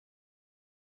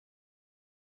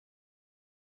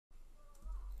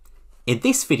In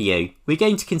this video, we're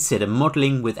going to consider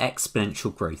modelling with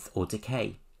exponential growth or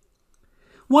decay.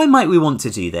 Why might we want to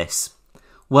do this?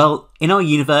 Well, in our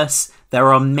universe,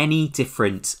 there are many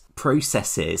different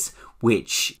processes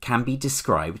which can be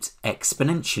described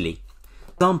exponentially.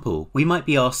 For example, we might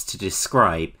be asked to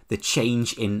describe the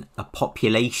change in a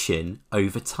population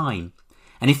over time.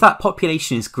 And if that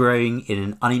population is growing in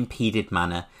an unimpeded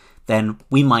manner, then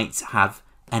we might have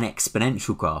an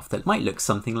exponential graph that might look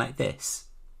something like this.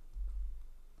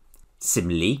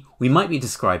 Similarly, we might be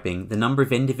describing the number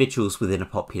of individuals within a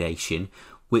population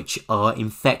which are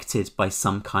infected by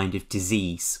some kind of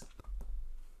disease.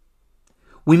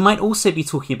 We might also be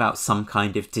talking about some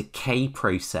kind of decay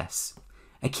process.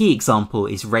 A key example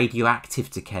is radioactive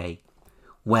decay,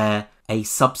 where a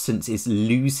substance is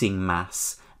losing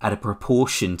mass at a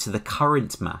proportion to the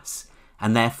current mass,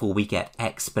 and therefore we get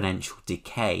exponential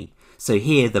decay. So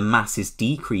here the mass is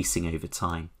decreasing over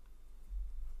time.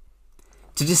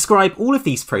 To describe all of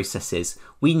these processes,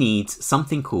 we need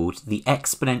something called the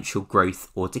exponential growth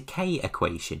or decay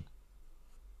equation.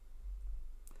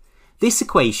 This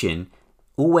equation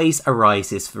always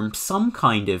arises from some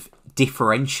kind of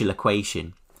differential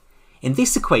equation. In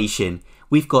this equation,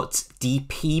 we've got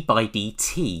dp by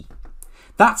dt.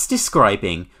 That's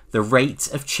describing the rate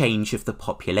of change of the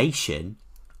population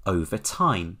over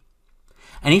time.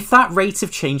 And if that rate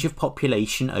of change of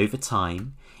population over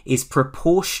time is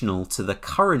proportional to the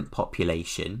current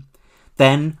population,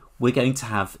 then we're going to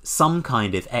have some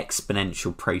kind of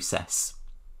exponential process.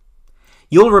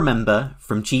 You'll remember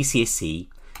from GCSE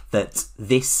that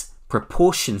this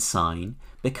proportion sign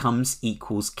becomes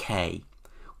equals k,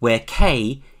 where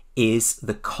k is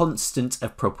the constant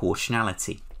of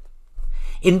proportionality.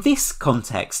 In this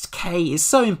context, k is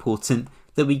so important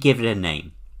that we give it a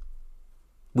name.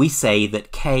 We say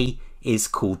that k is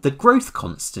called the growth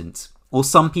constant, or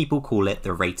some people call it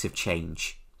the rate of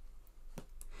change.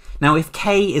 Now, if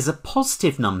k is a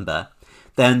positive number,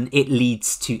 then it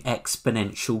leads to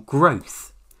exponential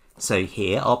growth. So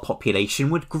here our population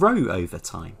would grow over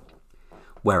time.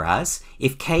 Whereas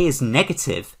if k is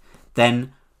negative,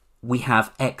 then we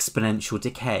have exponential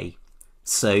decay.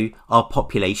 So our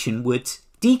population would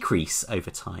decrease over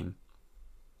time.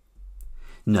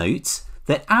 Note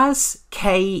that as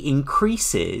k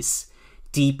increases,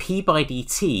 dp by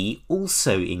dt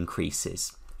also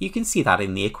increases. You can see that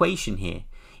in the equation here.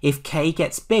 If k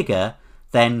gets bigger,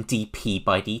 then dp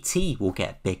by dt will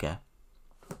get bigger.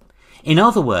 In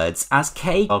other words, as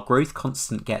k, our growth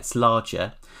constant, gets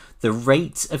larger, the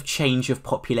rate of change of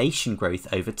population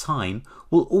growth over time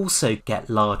will also get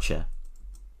larger.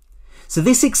 So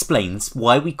this explains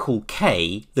why we call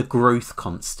k the growth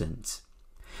constant,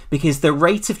 because the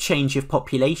rate of change of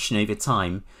population over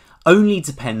time only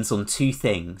depends on two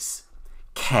things,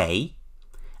 k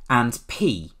and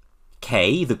p.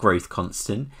 K, the growth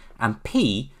constant, and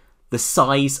p, the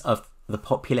size of the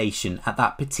population at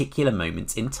that particular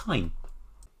moment in time.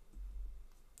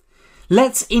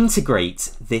 Let's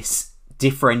integrate this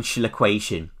differential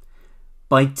equation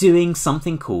by doing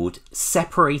something called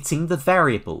separating the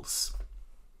variables.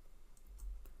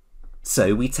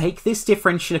 So we take this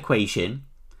differential equation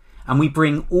and we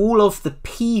bring all of the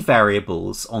p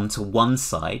variables onto one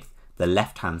side, the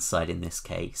left-hand side in this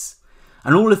case,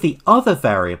 and all of the other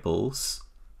variables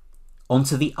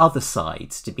onto the other side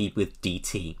to be with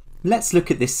dt. Let's look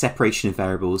at this separation of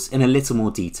variables in a little more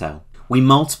detail. We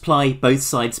multiply both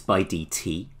sides by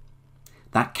dt.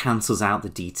 That cancels out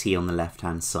the dt on the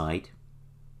left-hand side.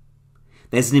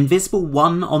 There's an invisible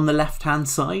 1 on the left-hand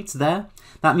side there.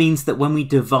 That means that when we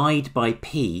divide by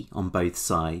p on both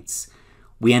sides,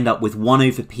 we end up with 1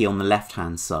 over p on the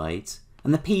left-hand side,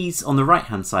 and the p's on the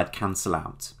right-hand side cancel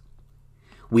out.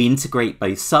 We integrate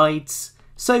both sides,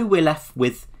 so we're left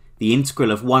with the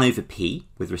integral of 1 over p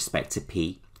with respect to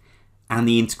p, and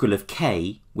the integral of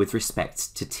k with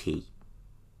respect to t.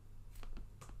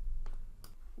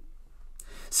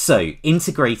 So,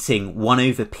 integrating 1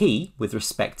 over p with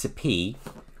respect to p,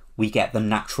 we get the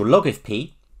natural log of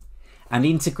p, and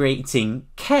integrating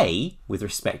k with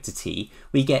respect to t,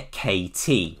 we get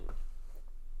kt.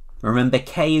 Remember,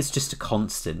 k is just a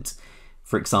constant.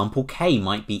 For example, k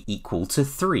might be equal to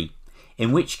 3,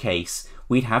 in which case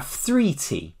we'd have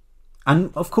 3t.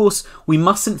 And of course, we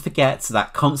mustn't forget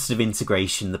that constant of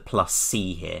integration, the plus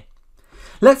c here.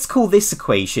 Let's call this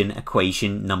equation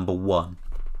equation number 1.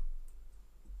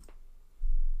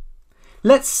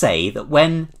 Let's say that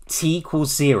when t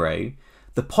equals 0,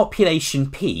 the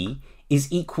population p is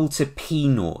equal to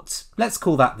p0. Let's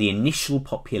call that the initial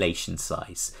population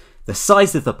size, the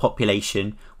size of the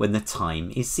population when the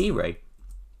time is 0.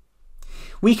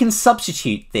 We can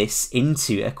substitute this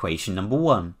into equation number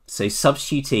 1. So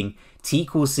substituting t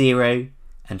equals 0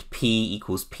 and p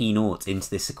equals p naught into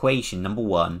this equation number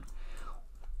 1,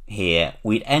 here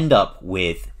we'd end up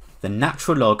with the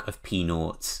natural log of p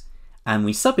naught, and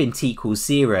we sub in t equals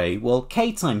 0, well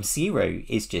k times 0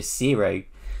 is just 0,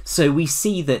 so we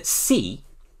see that c,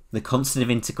 the constant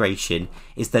of integration,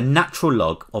 is the natural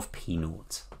log of p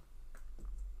naught.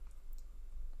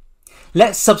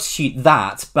 Let's substitute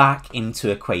that back into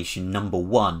equation number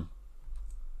 1.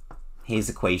 Here's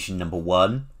equation number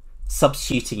 1.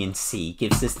 Substituting in c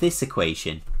gives us this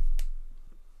equation.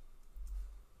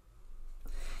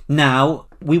 Now,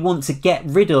 we want to get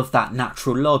rid of that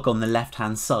natural log on the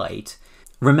left-hand side.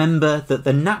 Remember that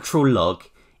the natural log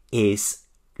is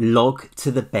log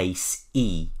to the base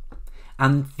e.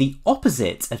 And the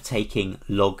opposite of taking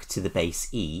log to the base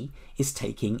e is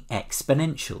taking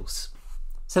exponentials.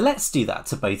 So let's do that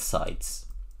to both sides.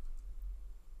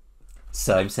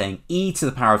 So I'm saying e to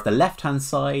the power of the left-hand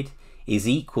side is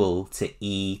equal to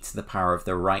e to the power of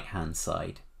the right-hand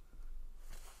side.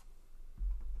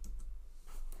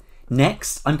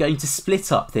 Next, I'm going to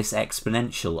split up this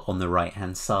exponential on the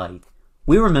right-hand side.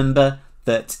 We remember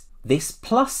that this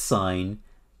plus sign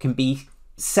can be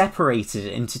separated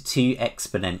into two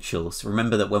exponentials.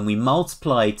 Remember that when we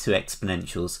multiply two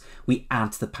exponentials, we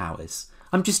add the powers.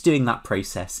 I'm just doing that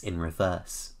process in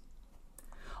reverse.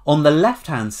 On the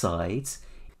left-hand side,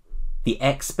 the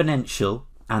exponential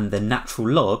and the natural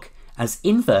log as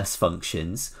inverse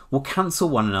functions will cancel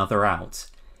one another out,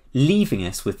 leaving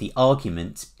us with the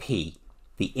argument p,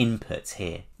 the input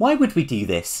here. Why would we do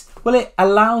this? Well, it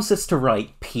allows us to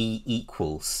write p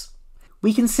equals.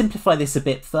 We can simplify this a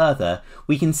bit further.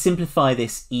 We can simplify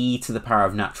this e to the power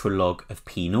of natural log of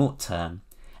p naught term.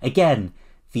 Again,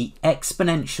 the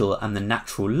exponential and the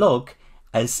natural log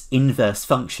as inverse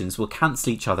functions will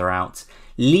cancel each other out,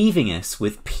 leaving us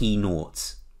with p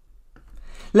naught.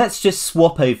 Let's just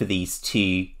swap over these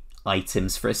two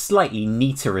items for a slightly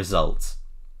neater result.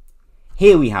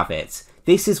 Here we have it.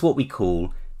 This is what we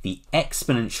call the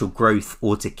exponential growth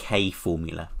or decay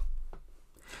formula.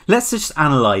 Let's just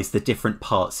analyse the different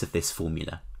parts of this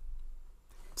formula.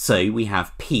 So we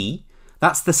have p,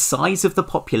 that's the size of the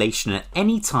population at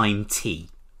any time t.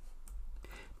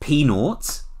 P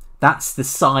naught, that's the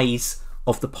size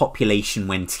of the population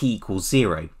when t equals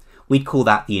 0. We'd call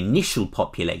that the initial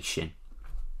population.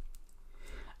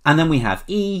 And then we have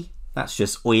E, that's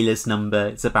just Euler's number,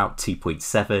 it's about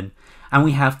 2.7. And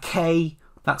we have K,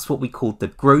 that's what we call the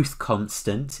growth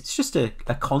constant. It's just a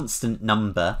constant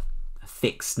number, a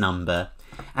fixed number.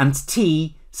 And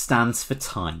T stands for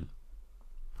time.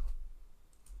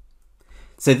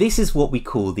 So this is what we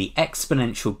call the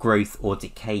exponential growth or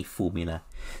decay formula.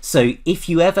 So if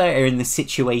you ever are in the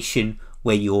situation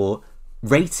where your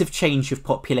rate of change of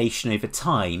population over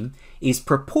time is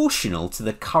proportional to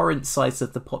the current size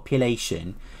of the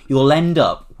population, you'll end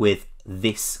up with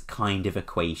this kind of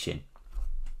equation.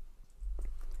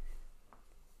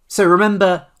 So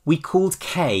remember, we called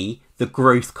K the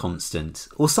growth constant,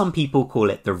 or some people call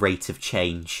it the rate of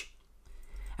change.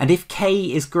 And if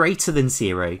K is greater than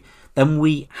 0, then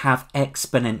we have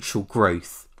exponential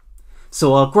growth.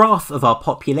 So our graph of our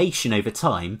population over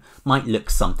time might look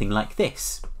something like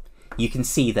this. You can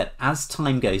see that as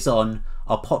time goes on,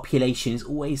 our population is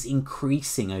always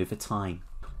increasing over time.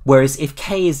 Whereas if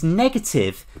K is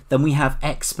negative, then we have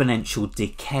exponential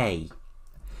decay.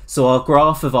 So our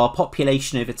graph of our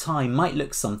population over time might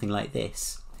look something like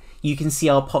this. You can see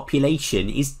our population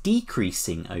is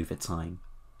decreasing over time.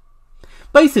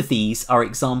 Both of these are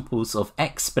examples of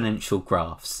exponential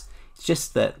graphs. It's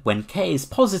just that when K is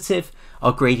positive,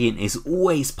 our gradient is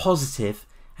always positive,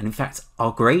 and in fact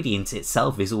our gradient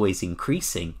itself is always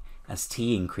increasing as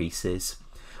T increases.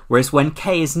 Whereas when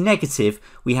K is negative,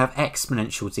 we have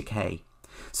exponential decay.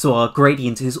 So our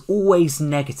gradient is always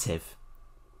negative.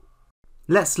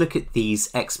 Let's look at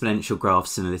these exponential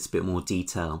graphs in a little bit more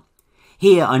detail.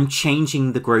 Here I'm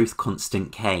changing the growth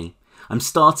constant K. I'm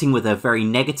starting with a very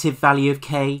negative value of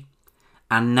K,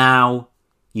 and now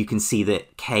you can see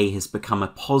that K has become a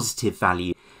positive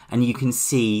value, and you can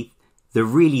see the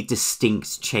really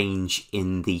distinct change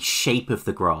in the shape of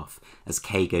the graph as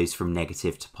K goes from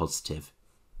negative to positive.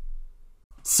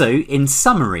 So in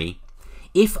summary,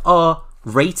 if our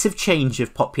rate of change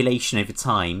of population over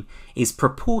time is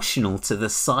proportional to the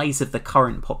size of the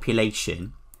current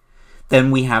population,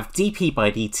 then we have dp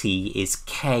by dt is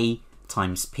K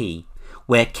times P,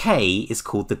 where K is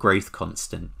called the growth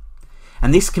constant.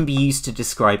 And this can be used to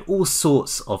describe all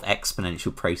sorts of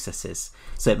exponential processes.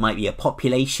 So it might be a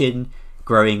population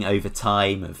growing over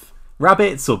time of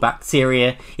rabbits or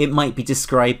bacteria, it might be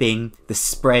describing the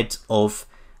spread of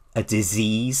a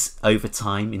disease over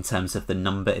time in terms of the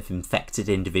number of infected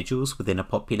individuals within a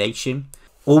population.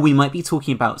 Or we might be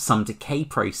talking about some decay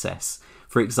process,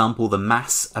 for example, the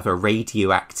mass of a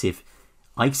radioactive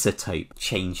isotope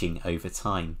changing over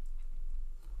time.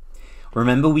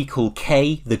 Remember, we call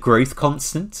K the growth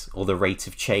constant, or the rate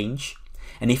of change.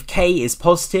 And if K is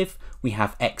positive, we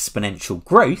have exponential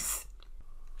growth.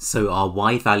 So our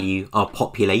Y value, our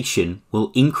population,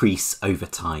 will increase over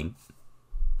time.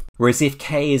 Whereas if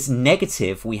K is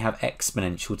negative, we have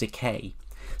exponential decay.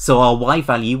 So our Y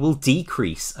value will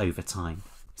decrease over time.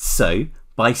 So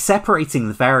by separating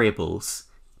the variables,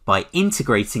 by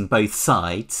integrating both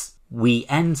sides, we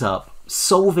end up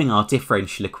solving our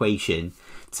differential equation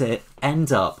to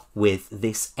end up with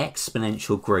this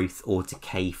exponential growth or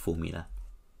decay formula.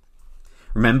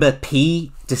 Remember,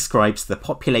 P describes the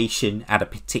population at a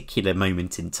particular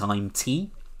moment in time,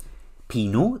 t.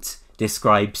 P0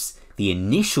 describes the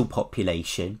initial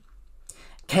population.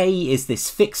 K is this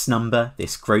fixed number,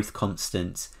 this growth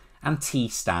constant, and T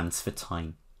stands for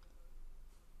time.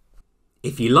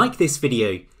 If you like this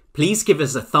video, please give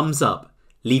us a thumbs up,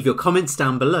 leave your comments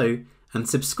down below, and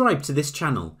subscribe to this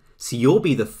channel so you'll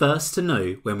be the first to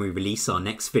know when we release our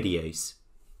next videos.